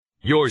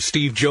Your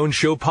Steve Jones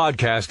Show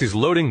podcast is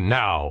loading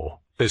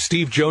now. The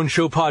Steve Jones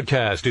Show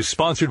podcast is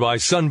sponsored by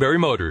Sunbury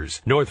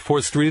Motors, North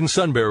 4th Street in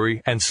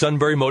Sunbury, and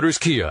Sunbury Motors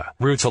Kia,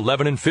 routes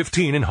 11 and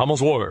 15 in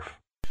Hummel's Wharf.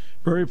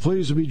 Very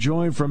pleased to be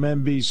joined from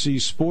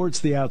NBC Sports,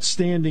 the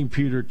outstanding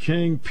Peter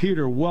King.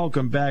 Peter,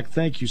 welcome back.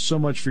 Thank you so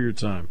much for your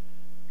time.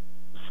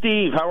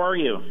 Steve, how are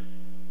you?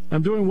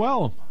 I'm doing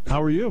well.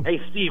 How are you? Hey,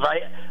 Steve,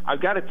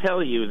 I've got to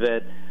tell you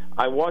that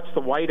I watched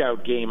the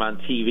whiteout game on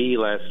TV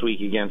last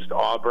week against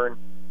Auburn,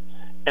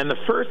 and the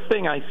first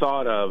thing I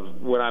thought of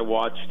when I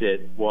watched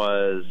it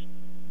was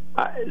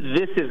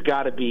this has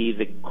got to be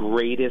the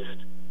greatest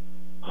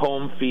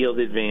home field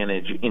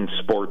advantage in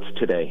sports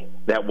today,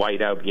 that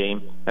whiteout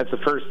game. That's the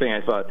first thing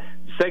I thought.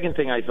 The second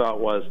thing I thought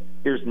was,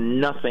 there's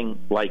nothing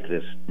like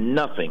this,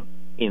 nothing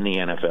in the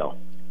NFL.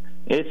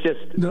 It's just,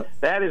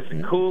 that is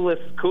the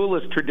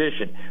coolest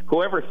tradition.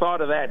 Whoever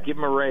thought of that, give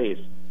him a raise.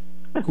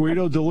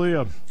 Guido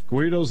D'Elia.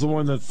 Guido's the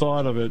one that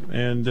thought of it,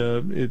 and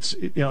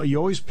you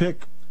always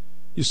pick.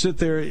 You sit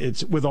there.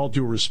 It's with all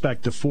due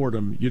respect to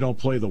Fordham. You don't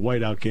play the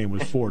whiteout game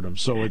with Fordham,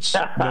 so it's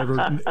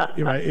never.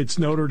 It's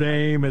Notre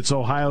Dame, it's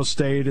Ohio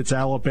State, it's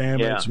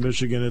Alabama, it's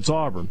Michigan, it's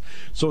Auburn.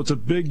 So it's a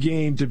big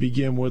game to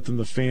begin with, and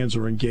the fans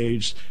are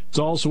engaged. It's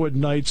also at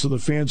night, so the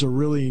fans are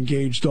really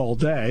engaged all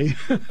day.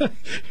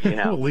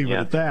 We'll leave it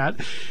at that.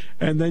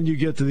 And then you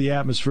get to the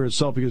atmosphere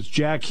itself, because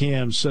Jack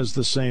Ham says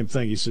the same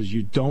thing. He says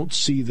you don't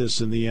see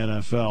this in the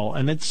NFL,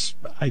 and it's,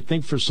 I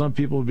think, for some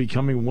people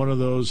becoming one of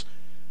those,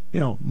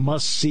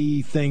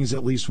 must-see things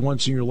at least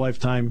once in your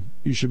lifetime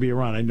you should be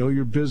around. I know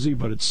you're busy,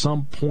 but at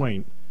some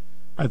point,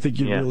 I think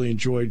you'd really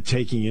enjoy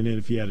taking it in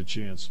if you had a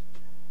chance.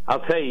 I'll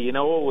tell you,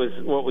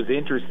 what was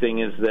interesting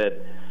is that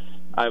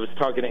I was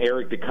talking to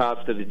Eric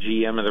DeCosta, the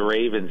GM of the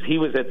Ravens. He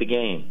was at the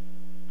game.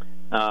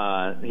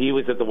 He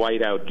was at the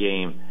whiteout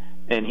game,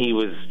 and he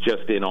was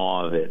just in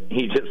awe of it.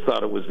 He just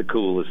thought it was the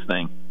coolest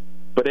thing.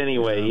 But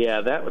anyway,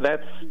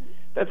 that's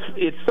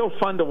it's so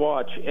fun to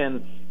watch.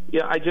 And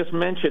I just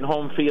mentioned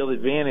home field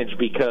advantage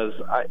because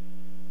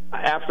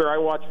after I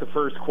watched the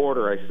first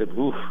quarter, I said,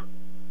 "Oof,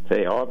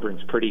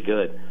 Auburn's pretty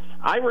good."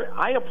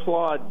 I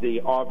applaud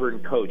the Auburn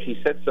coach. He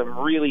said some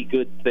really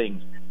good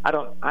things. I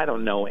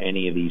don't know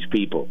any of these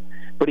people,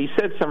 but he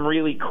said some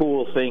really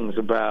cool things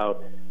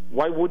about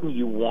why wouldn't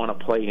you want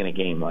to play in a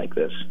game like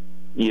this?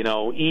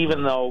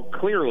 Even though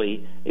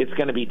clearly it's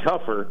going to be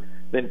tougher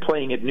than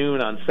playing at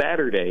noon on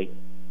Saturday,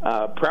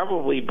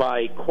 probably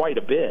by quite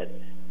a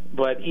bit.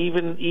 But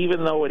even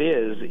though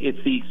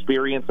it's the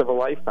experience of a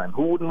lifetime.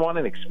 Who wouldn't want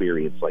an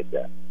experience like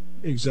that?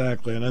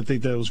 Exactly, and I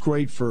think that was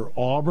great for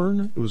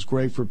Auburn. It was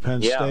great for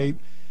Penn State.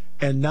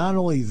 And not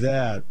only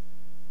that,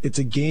 it's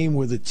a game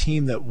where the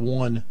team that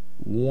won.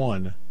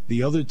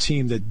 The other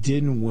team that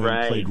didn't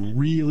win played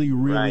really,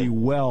 really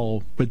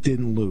well, but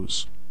didn't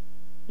lose.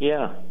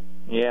 Yeah,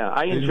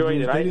 I enjoyed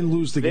it. They didn't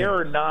lose the game.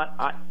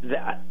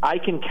 I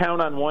can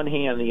count on one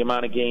hand the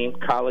amount of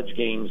college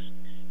games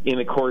in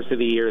the course of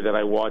the year that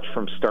I watched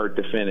from start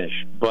to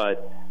finish.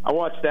 But I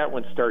watched that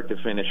one start to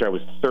finish. I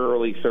was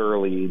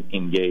thoroughly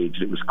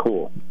engaged. It was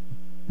cool.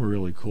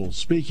 Really cool.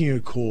 Speaking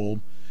of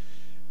cool,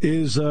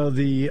 is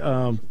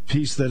the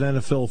piece that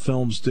NFL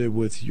Films did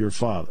with your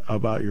father,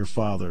 about your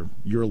father,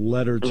 your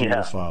letter to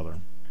your father.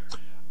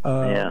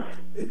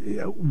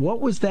 What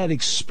was that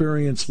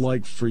experience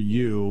like for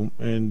you?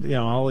 And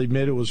I'll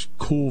admit it was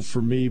cool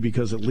for me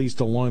because at least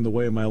along the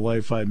way of my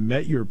life, I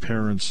met your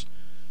parents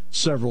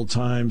several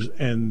times,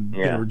 and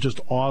they were just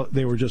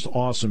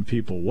awesome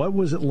people. What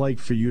was it like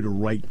for you to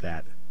write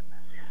that?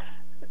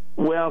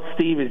 Well,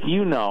 Steve, as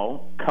you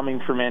know,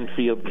 coming from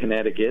Enfield,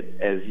 Connecticut,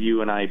 as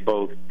you and I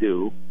both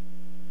do,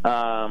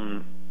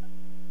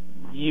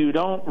 you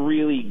don't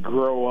really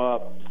grow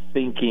up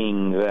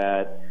thinking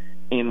that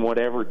in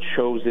whatever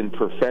chosen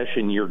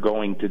profession you're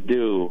going to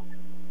do,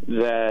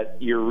 that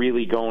you're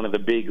really going to the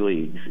big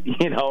leagues.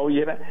 And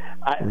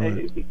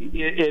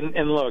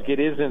look, it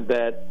isn't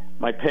that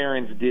my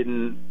parents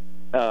didn't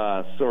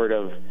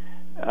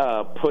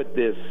put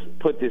this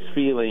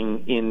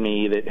feeling in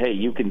me that, hey,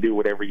 you can do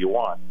whatever you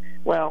want.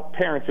 Well,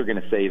 parents are going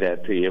to say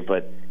that to you,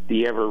 but do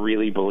you ever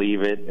really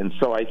believe it? And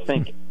so I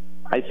think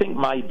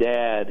my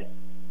dad,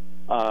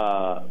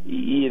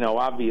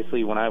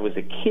 obviously when I was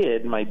a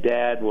kid, my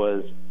dad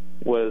was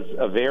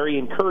a very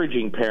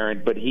encouraging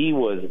parent, but he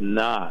was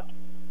not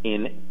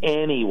in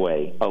any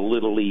way a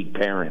little league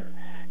parent.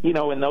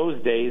 In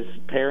those days,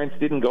 parents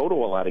didn't go to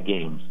a lot of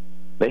games.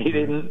 They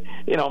didn't,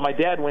 my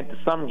dad went to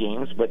some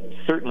games, but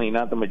certainly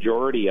not the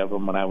majority of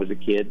them when I was a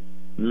kid.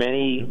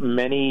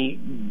 Many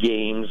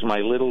games,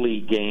 my little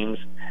league games,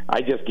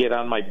 I just get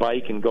on my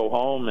bike and go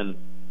home and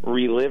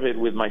relive it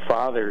with my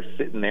father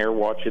sitting there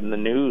watching the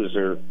news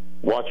or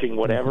watching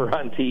whatever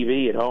on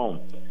TV at home.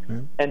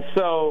 And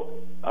so,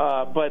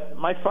 but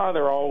my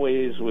father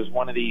always was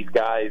one of these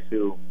guys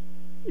who,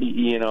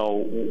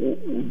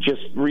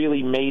 just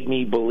really made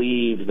me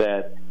believe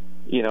that,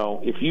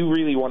 if you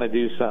really want to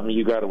do something,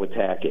 you got to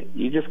attack it.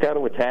 You just got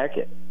to attack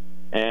it.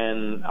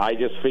 And I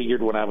just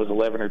figured when I was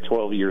 11 or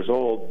 12 years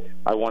old,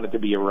 I wanted to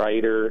be a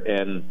writer,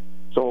 and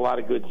so a lot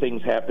of good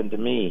things happened to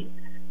me.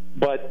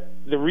 But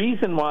the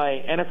reason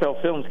why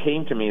NFL Films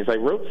came to me is I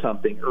wrote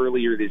something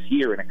earlier this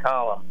year in a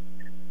column.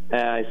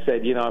 And I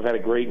said, I've had a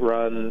great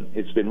run.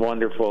 It's been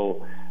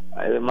wonderful.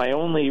 My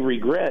only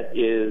regret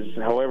is,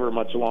 however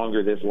much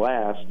longer this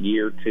lasts,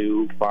 year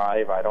 2,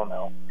 5, I don't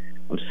know.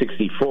 I'm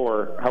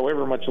 64.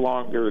 However much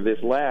longer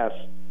this lasts,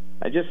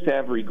 I just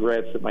have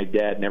regrets that my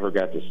dad never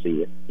got to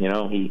see it.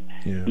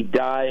 He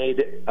died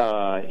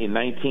in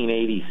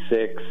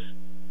 1986,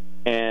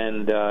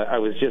 and I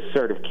was just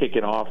sort of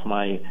kicking off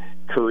my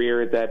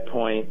career at that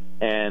point,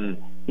 and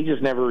he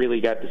just never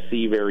really got to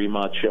see very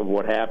much of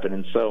what happened.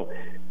 And so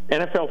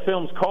NFL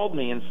Films called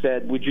me and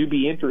said, would you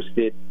be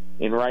interested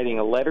in writing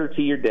a letter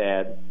to your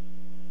dad?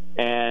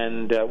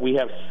 And we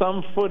have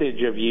some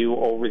footage of you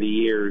over the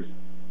years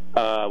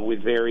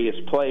with various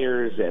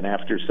players and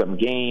after some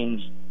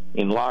games,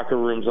 in locker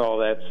rooms, all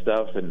that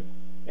stuff.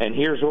 And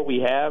here's what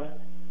we have.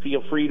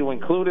 Feel free to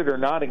include it or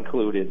not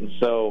include it. And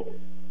so,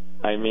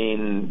 I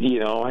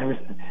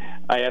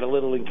had a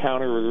little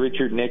encounter with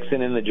Richard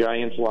Nixon in the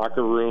Giants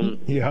locker room.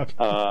 Yeah.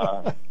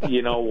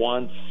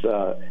 Once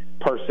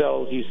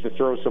Parcells used to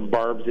throw some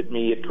barbs at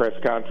me at press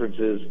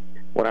conferences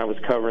when I was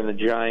covering the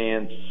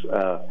Giants.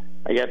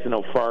 I got to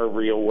know Favre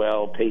real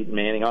well, Peyton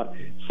Manning.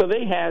 So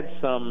they had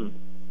some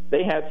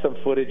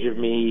footage of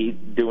me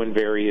doing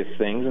various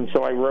things, and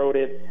so I wrote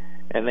it,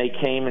 and they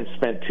came and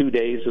spent 2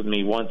 days with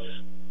me, once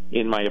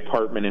in my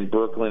apartment in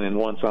Brooklyn and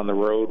once on the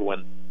road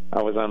when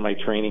I was on my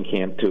training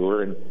camp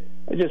tour. And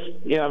I just,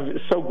 I'm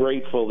so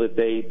grateful that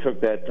they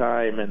took that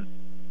time,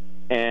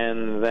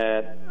 and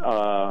that,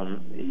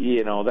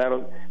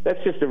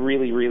 that's just a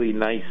really, really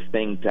nice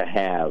thing to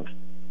have.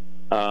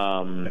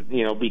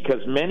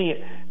 Because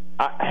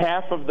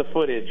half of the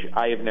footage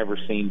I have never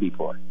seen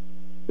before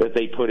that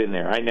they put in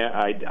there.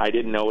 I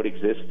didn't know it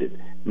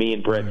existed. Me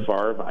and Brett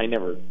Favre,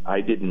 I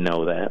didn't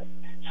know that.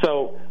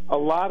 So a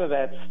lot of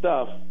that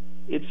stuff,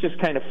 it's just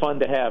kind of fun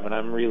to have, and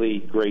I'm really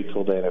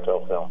grateful to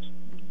NFL Films.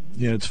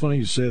 Yeah, it's funny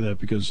you say that,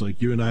 because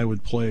like you and I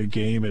would play a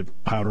game at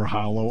Powder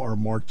Hollow or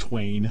Mark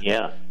Twain.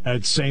 Yeah.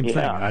 And same thing.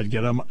 I'd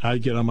get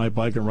on my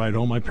bike and ride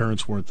home. My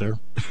parents weren't there.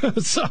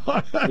 So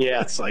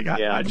it's like,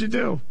 how'd you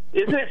do?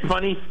 Isn't it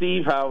funny,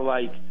 Steve, how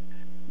I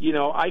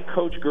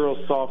coach girls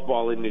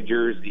softball in New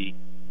Jersey,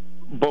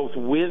 both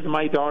with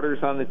my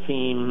daughters on the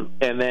team,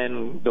 and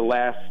then the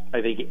last,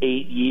 I think,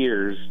 8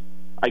 years,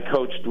 I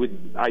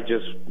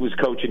just was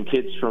coaching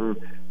kids from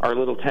our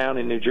little town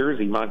in New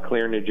Jersey,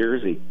 Montclair, New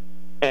Jersey.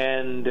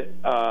 And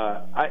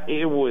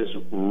it was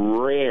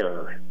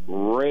rare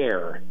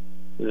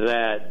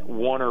that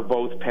one or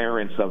both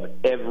parents of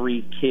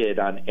every kid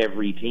on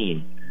every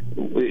team.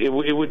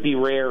 It would be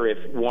rare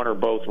if one or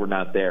both were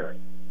not there.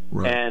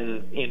 Right.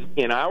 And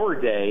in our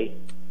day,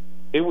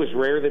 it was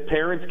rare that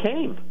parents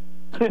came.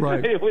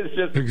 Right. It was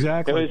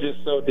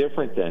just so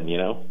different then,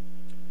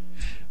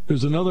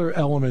 There's another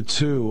element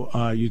too.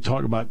 You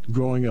talk about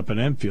growing up in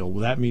Enfield.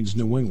 Well, that means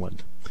New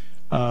England.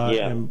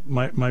 And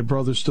my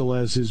brother still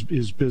has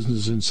his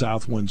business in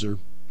South Windsor,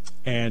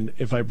 and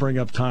if I bring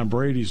up Tom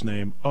Brady's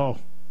name,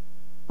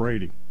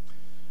 Brady,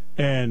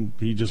 and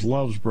he just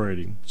loves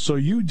Brady. So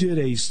you did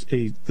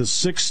the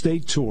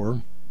 6-state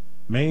tour,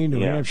 Maine,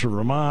 New Hampshire,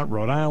 Vermont,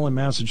 Rhode Island,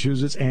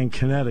 Massachusetts, and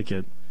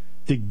Connecticut,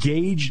 to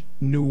gauge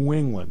New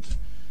England.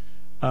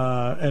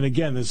 And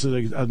again, this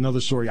is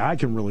another story I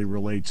can really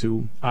relate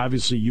to.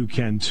 Obviously, you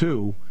can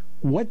too.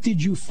 What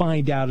did you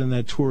find out in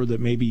that tour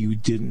that maybe you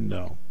didn't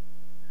know?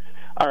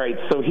 All right,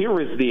 so here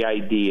was the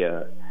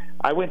idea.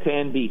 I went to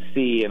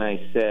NBC and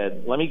I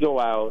said, let me go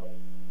out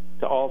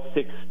to all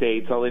 6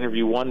 states. I'll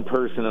interview one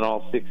person in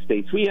all 6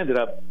 states. We ended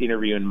up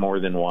interviewing more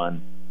than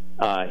one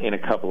in a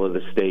couple of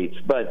the states.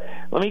 But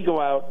let me go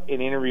out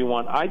and interview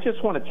one. I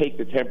just want to take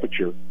the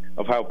temperature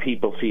of how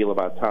people feel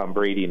about Tom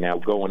Brady now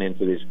going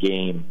into this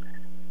game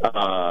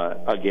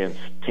against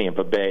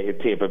Tampa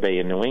Bay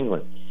in New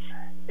England.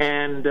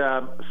 And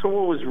so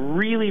what was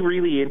really,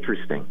 really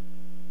interesting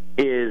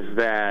is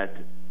that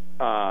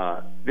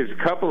there's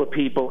a couple of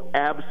people,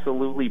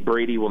 absolutely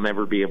Brady will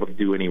never be able to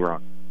do any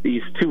wrong.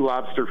 These 2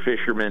 lobster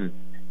fishermen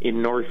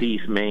in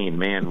Northeast Maine,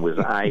 man, was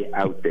I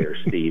out there,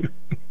 Steve.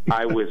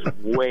 I was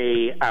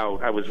way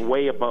out. I was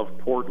way above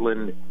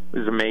Portland. It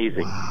was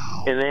amazing.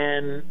 Wow. And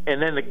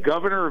then the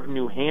governor of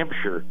New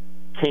Hampshire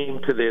came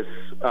to this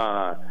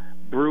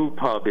brew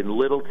pub in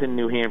Littleton,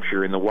 New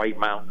Hampshire, in the White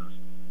Mountains.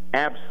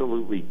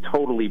 Absolutely,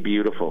 totally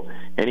beautiful.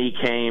 And he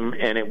came,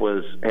 and it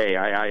was, hey,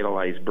 I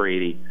idolize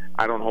Brady.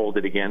 I don't hold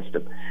it against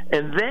him.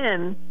 And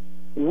then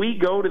we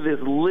go to this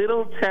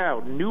little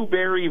town,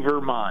 Newbury,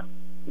 Vermont,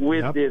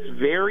 with this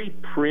very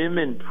prim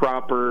and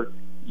proper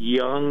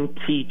young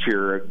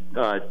teacher,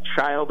 a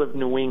child of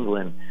New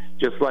England,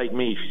 just like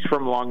me. She's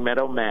from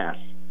Longmeadow, Mass.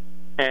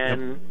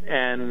 And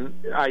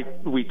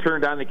we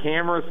turned on the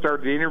camera,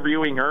 started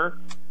interviewing her.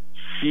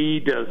 She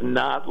does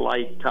not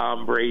like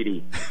Tom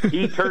Brady.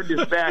 He turned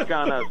his back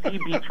on us. He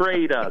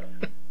betrayed us.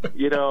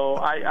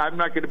 I'm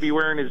not going to be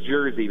wearing his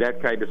jersey,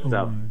 that kind of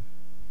stuff.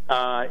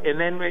 And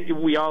then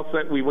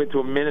we went to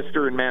a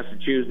minister in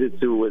Massachusetts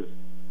who was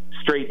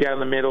straight down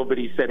the middle, but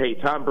he said, hey,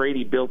 Tom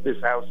Brady built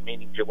this house,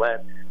 meaning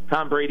Gillette,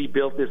 Tom Brady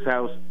built this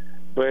house,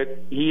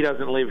 but he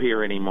doesn't live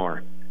here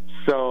anymore.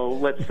 So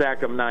let's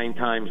sack him 9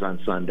 times on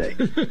Sunday.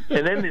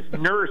 And then this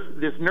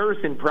nurse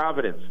in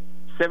Providence,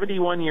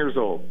 71 years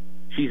old.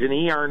 She's an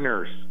ER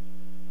nurse.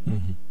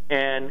 Mm-hmm.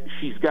 And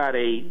she's got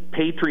a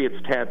Patriots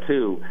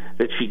tattoo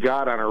that she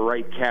got on her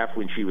right calf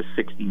when she was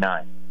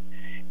 69.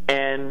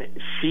 And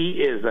she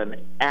is an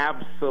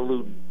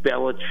absolute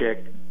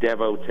Belichick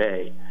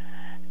devotee.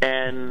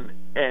 And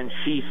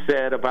she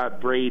said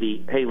about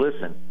Brady, hey,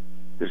 listen,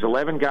 there's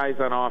 11 guys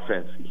on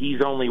offense.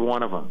 He's only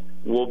one of them.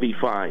 We'll be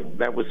fine.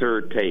 That was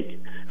her take.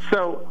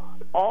 So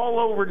all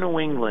over New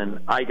England,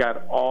 I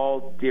got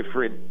all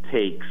different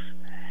takes.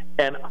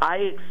 And I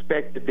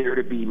expected there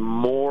to be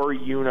more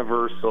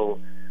universal,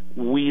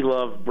 we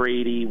love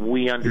Brady,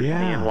 we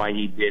understand why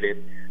he did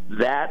it.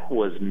 That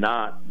was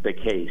not the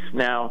case.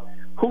 Now,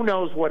 who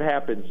knows what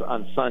happens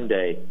on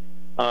Sunday?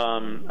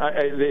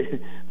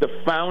 The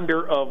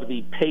founder of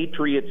the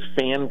Patriots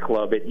fan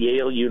club at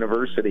Yale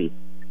University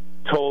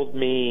told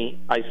me,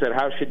 I said,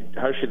 how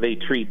should they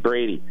treat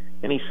Brady?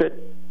 And he said,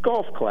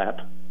 golf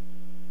clap.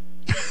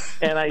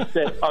 And I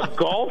said, a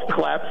golf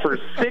clap for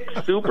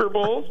 6 Super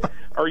Bowls?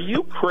 Are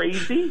you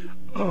crazy?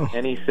 Oh.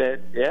 And he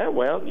said, yeah,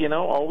 well,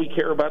 all we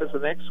care about is the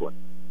next one.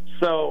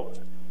 So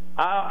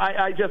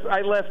I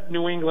left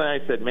New England.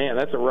 I said, man,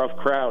 that's a rough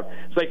crowd.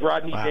 It's like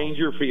Rodney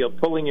Dangerfield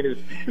pulling in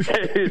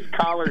his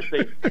collar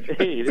saying,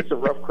 hey, this is a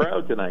rough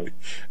crowd tonight.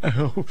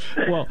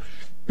 Well,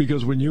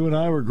 because when you and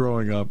I were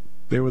growing up,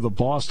 they were the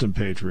Boston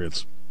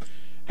Patriots,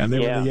 and they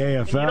were the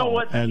AFL. And you know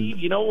what, Steve?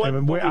 You know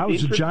what? I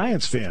was a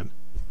Giants fan.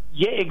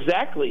 Yeah,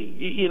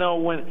 exactly.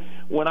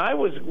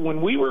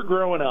 When we were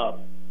growing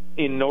up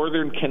in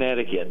northern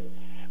Connecticut,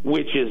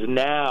 which is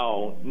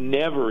now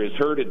never has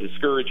heard a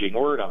discouraging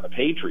word on the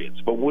Patriots,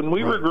 but when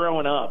we were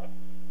growing up,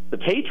 the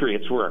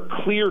Patriots were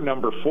a clear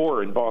number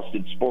 4 in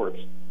Boston sports.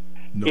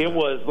 It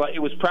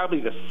was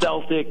probably the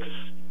Celtics,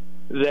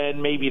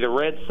 then maybe the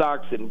Red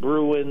Sox and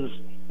Bruins,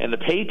 and the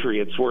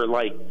Patriots were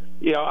like,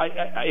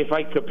 if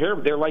I compare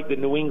them, they're like the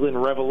New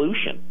England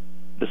Revolution,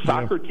 the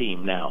soccer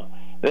team now.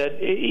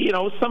 That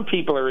some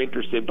people are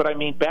interested, but I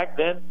mean, back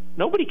then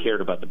nobody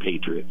cared about the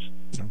Patriots,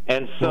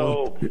 and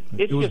so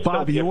it was just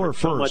Bobby Orr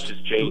first. So much has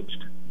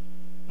changed.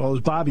 Well, it was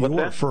Bobby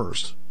Orr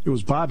first. It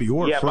was Bobby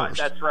Orr first.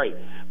 Yeah, that's right.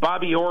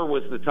 Bobby Orr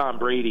was the Tom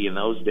Brady in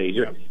those days.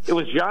 Yeah. It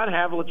was John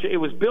Havlicek. It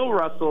was Bill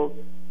Russell,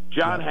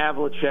 John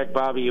Havlicek,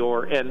 Bobby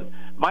Orr, and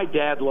my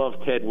dad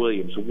loved Ted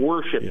Williams,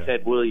 worshipped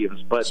Ted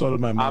Williams. But so did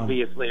my mom.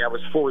 Obviously, I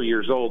was 4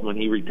 years old when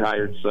he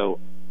retired, so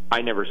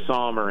I never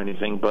saw him or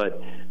anything.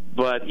 But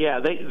yeah,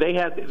 they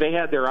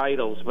had their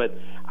idols. But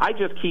I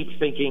just keep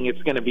thinking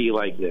it's going to be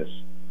like this.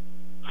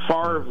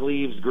 Favre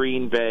leaves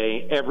Green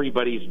Bay.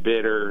 Everybody's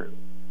bitter.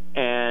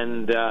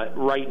 And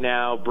right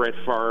now, Brett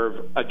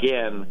Favre,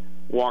 again,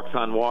 walks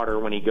on water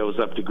when he goes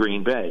up to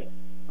Green Bay.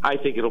 I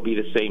think it'll be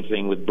the same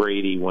thing with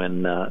Brady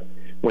when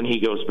he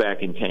goes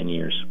back in 10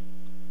 years.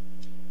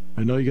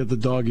 I know you got the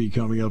doggy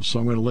coming up, so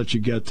I'm going to let you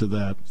get to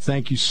that.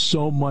 Thank you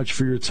so much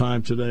for your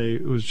time today.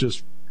 It was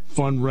just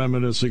fun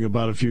reminiscing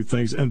about a few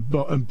things, and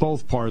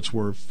both parts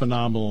were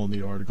phenomenal in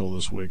the article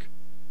this week.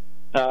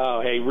 Oh,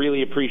 hey,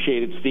 really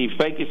appreciate it, Steve.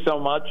 Thank you so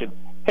much. And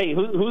hey,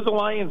 who's the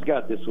Lions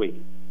got this week?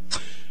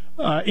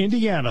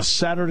 Indiana,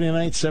 Saturday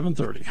night,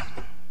 7:30.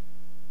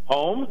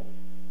 Home.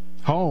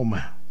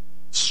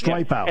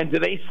 Stripe out. And do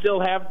they still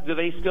have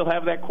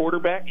that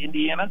quarterback,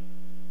 Indiana?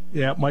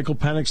 Yeah, Michael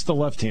Penix, the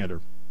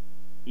left-hander.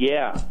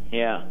 Yeah.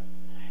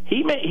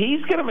 He'll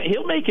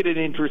make it an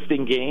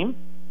interesting game.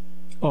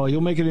 Oh,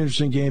 he'll make it an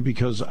interesting game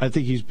because I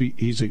think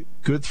he's a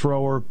good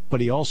thrower,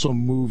 but he also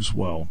moves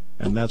well,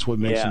 and that's what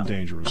makes him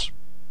dangerous.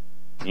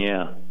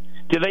 Yeah.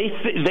 Do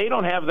they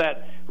don't have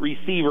that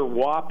receiver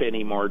Whop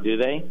anymore, do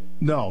they?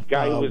 No.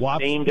 Guy who was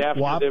named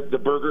after the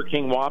Burger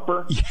King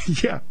Whopper?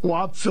 Yeah.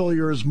 Whop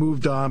Fillier has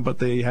moved on, but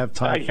they have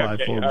Tide 5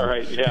 for him. All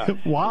right, yeah.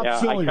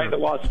 Whop Fillier. I kind of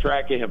lost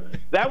track of him.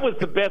 That was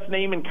the best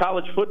name in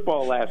college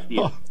football last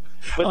year.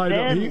 But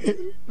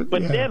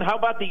then how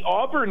about the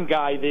Auburn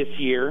guy this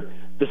year,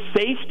 the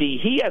safety?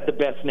 He had the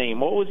best name.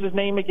 What was his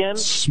name again?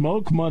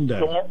 Smoke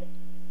Monday.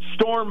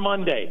 Storm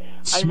Monday.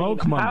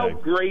 Monday. How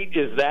great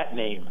is that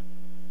name?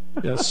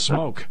 Yes,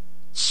 Smoke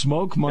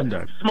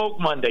Monday. Smoke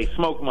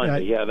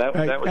Monday. Yeah, that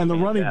was. And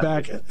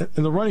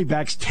the running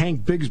back's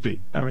Tank Bigsby.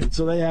 I mean,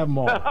 so they have them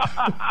all.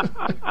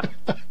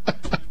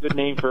 Good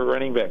name for a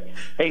running back.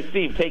 Hey,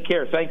 Steve, take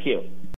care. Thank you.